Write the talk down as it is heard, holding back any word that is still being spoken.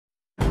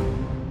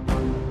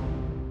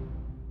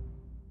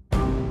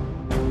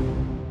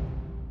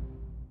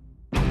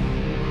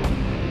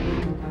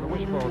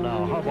throw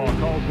now. Harbaugh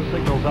calls the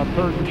signals up,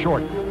 3rd and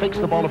short. Fakes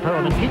the ball to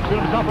Perriman. Keeps it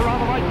himself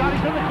around the right side.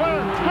 He's in the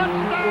clear.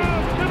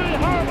 Touchdown, Jimmy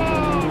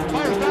Harbaugh!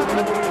 Fires down.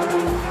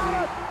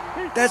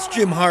 That's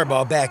Jim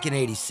Harbaugh back in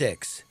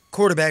 '86.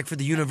 Quarterback for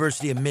the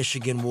University of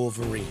Michigan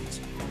Wolverines.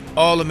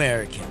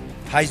 All-American.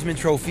 Heisman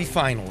Trophy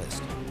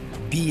finalist.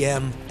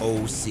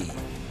 BMOC.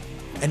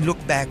 And look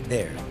back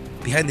there.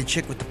 Behind the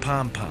chick with the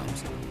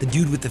pom-poms. The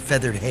dude with the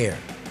feathered hair.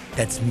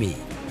 That's me.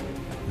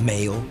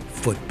 Male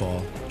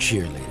football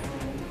cheerleader.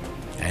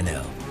 I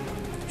know.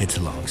 It's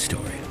a long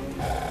story.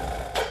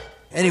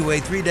 Anyway,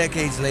 3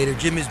 decades later,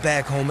 Jim is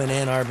back home in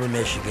Ann Arbor,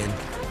 Michigan.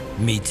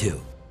 Me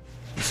too.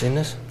 You seen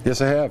this?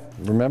 Yes, I have.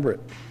 Remember it.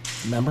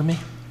 Remember me?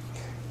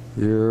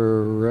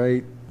 You're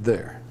right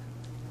there.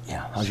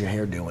 Yeah, how's your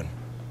hair doing?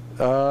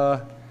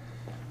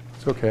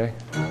 It's okay.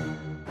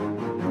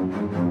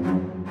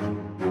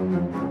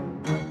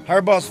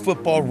 Harbaugh's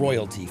football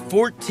royalty,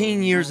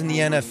 14 years in the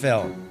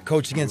NFL,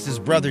 coached against his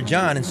brother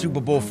John in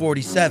Super Bowl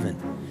 47.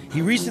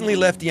 He recently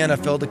left the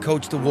NFL to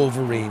coach the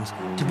Wolverines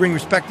to bring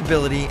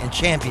respectability and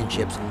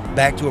championships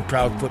back to a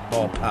proud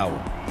football power.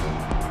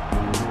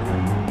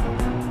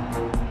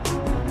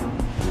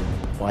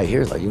 Well, I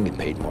hear like you can get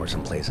paid more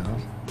someplace, huh?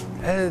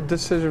 A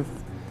decision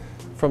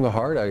from the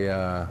heart.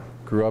 I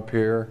grew up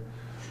here,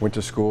 went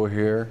to school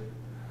here,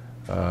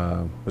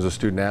 was a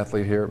student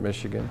athlete here at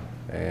Michigan,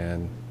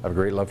 and I have a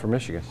great love for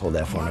Michigan. Hold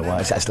that for me,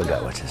 I still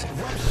got what to say.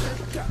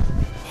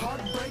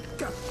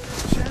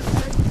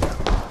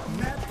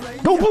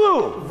 Go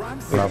Blue!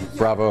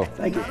 Bravo.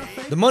 Thank you.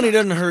 The money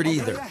doesn't hurt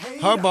either.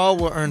 Harbaugh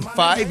will earn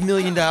 $5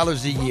 million a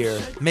year,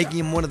 making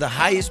him one of the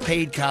highest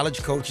paid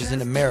college coaches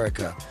in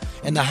America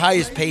and the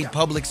highest paid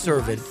public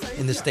servant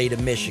in the state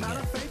of Michigan.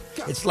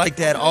 It's like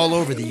that all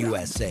over the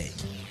USA.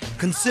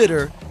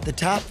 Consider the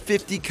top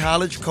 50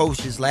 college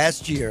coaches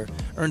last year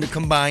earned a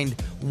combined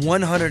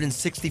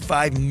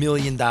 $165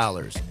 million.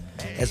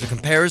 As a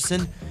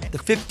comparison, the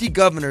 50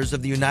 governors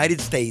of the United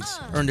States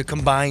earned a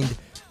combined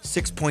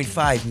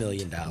 $6.5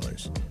 million.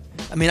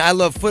 I mean, I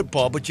love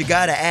football, but you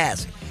gotta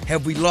ask,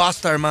 have we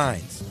lost our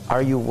minds?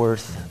 Are you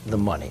worth the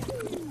money?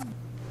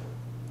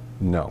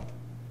 No.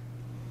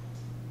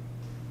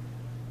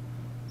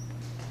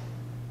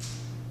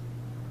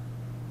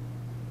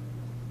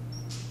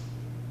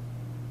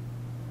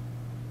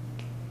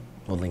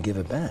 Well, then give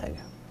it back.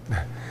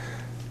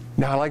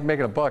 No, I like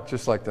making a buck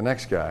just like the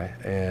next guy,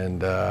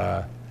 and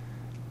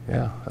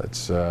yeah,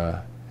 it's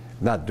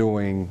not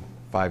doing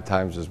 5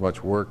 times as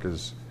much work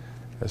as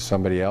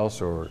somebody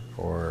else, or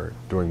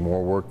doing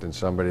more work than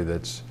somebody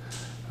that's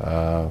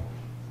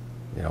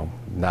you know,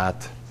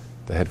 not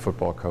the head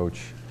football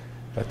coach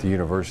at the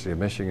University of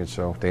Michigan.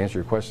 So to answer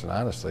your question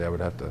honestly, I would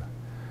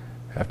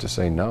have to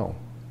say no.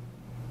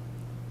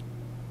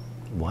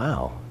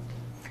 Wow.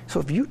 So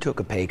if you took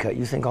a pay cut,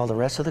 you think all the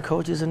rest of the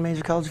coaches in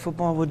major college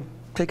football would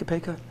take a pay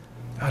cut?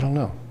 I don't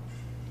know.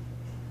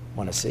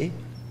 Want to see?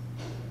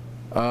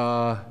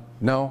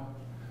 No.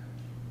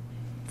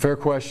 Fair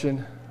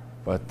question,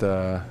 but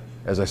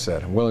as I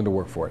said, I'm willing to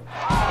work for it.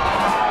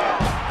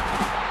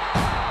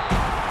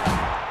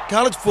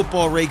 College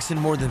football rakes in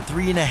more than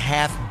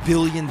 $3.5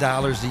 billion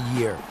a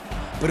year,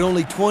 but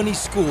only 20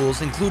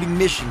 schools, including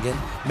Michigan,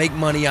 make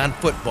money on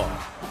football.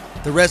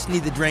 The rest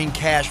need to drain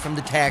cash from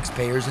the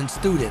taxpayers and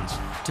students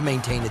to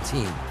maintain a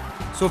team.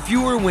 So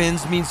fewer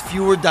wins means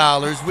fewer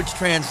dollars, which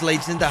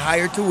translates into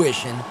higher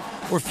tuition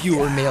or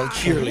fewer male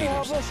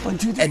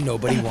cheerleaders. And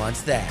nobody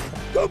wants that.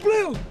 Go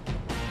Blue!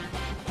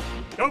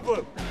 Go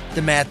Blue!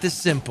 The math is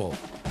simple.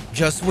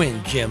 Just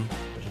win, Jim.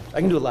 I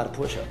can do a lot of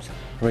push-ups.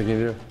 How many can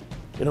you do?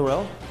 In a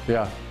row?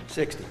 Yeah.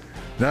 60.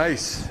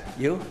 Nice.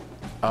 You?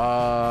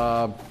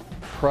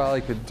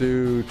 Probably could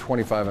do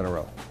 25 in a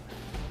row.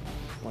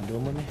 Want to do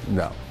them with me?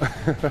 No.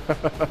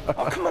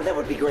 Oh, come on, that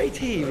would be great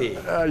TV.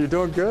 You're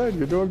doing good.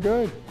 You're doing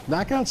good.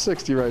 Knock out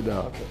 60 right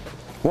now. Okay.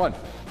 1,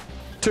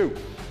 2,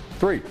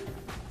 3,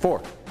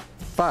 4,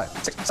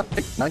 5, 6, 7,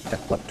 8, 9, 10,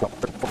 11, 12,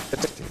 13, 14, 15,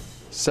 16,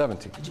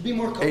 17, Could you be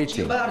more coachy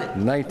 18, about it?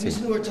 19,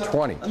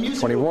 20,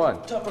 21,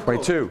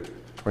 22,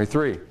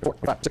 23, 24,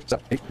 25, 6,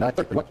 7, 8, 9,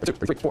 30, 1, 2,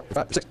 3, 4,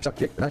 5, 6,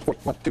 7, 8, 9, 40,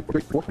 1, 2,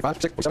 3, 4,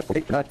 5, 6, 7,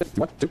 8, 9, 50,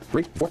 1, 2,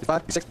 3, 4,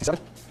 5, 67,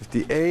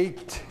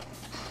 58.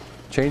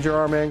 Change your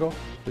arm angle.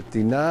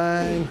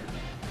 59,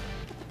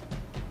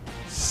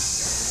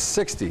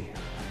 60.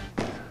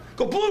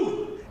 Go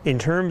Blue! In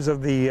terms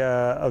of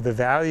the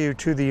value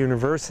to the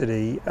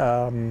university,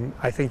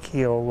 I think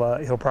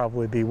he'll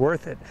probably be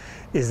worth it.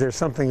 Is there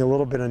something a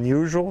little bit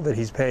unusual that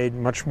he's paid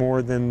much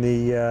more than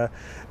the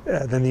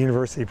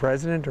university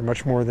president, or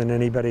much more than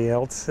anybody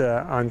else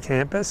on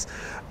campus?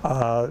 You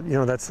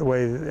know, that's the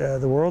way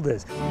the world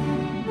is.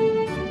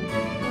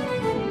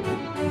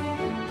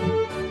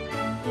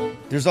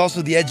 There's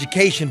also the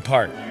education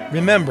part.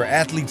 Remember,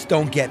 athletes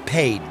don't get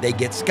paid, they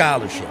get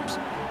scholarships.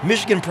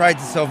 Michigan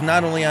prides itself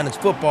not only on its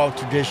football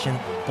tradition,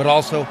 but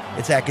also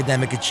its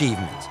academic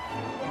achievements.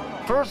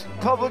 First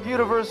public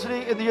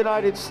university in the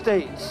United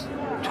States.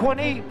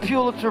 20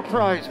 Pulitzer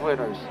Prize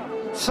winners.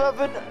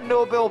 7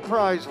 Nobel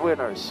Prize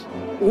winners.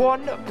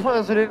 1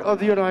 President of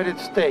the United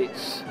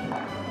States.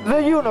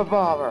 The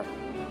Unabomber,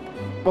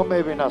 Well,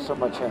 maybe not so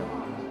much him.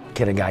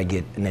 Can a guy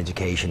get an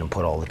education and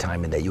put all the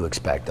time in that you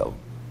expect, though?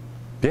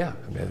 Yeah,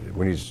 I mean,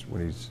 when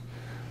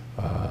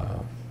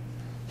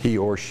he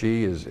or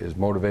she is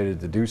motivated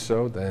to do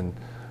so, then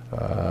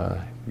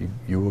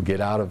you will get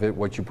out of it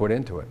what you put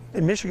into it.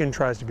 And Michigan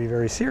tries to be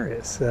very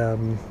serious.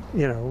 You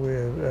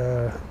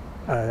know,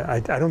 I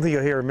don't think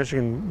you'll hear a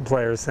Michigan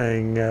player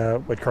saying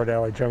what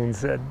Cardale Jones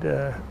said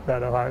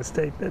about Ohio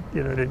State, that,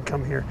 you know, didn't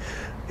come here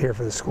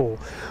for the school.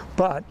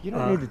 But You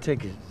don't need to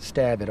take a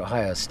stab at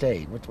Ohio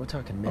State. We're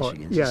talking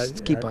Michigan.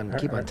 Just keep on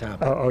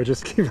topic.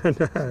 Just keep on.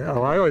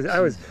 I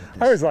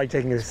always like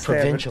taking a stab.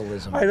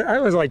 Provincialism. I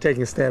always like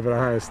taking a stab at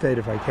Ohio State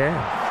if I can.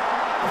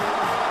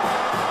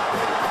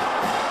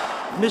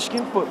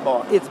 Michigan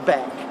football, it's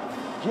back.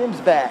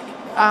 Jim's back.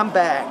 I'm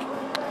back.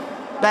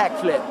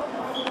 Backflip.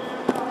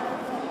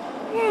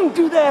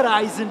 Do that,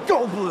 Eisen.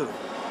 Go blue.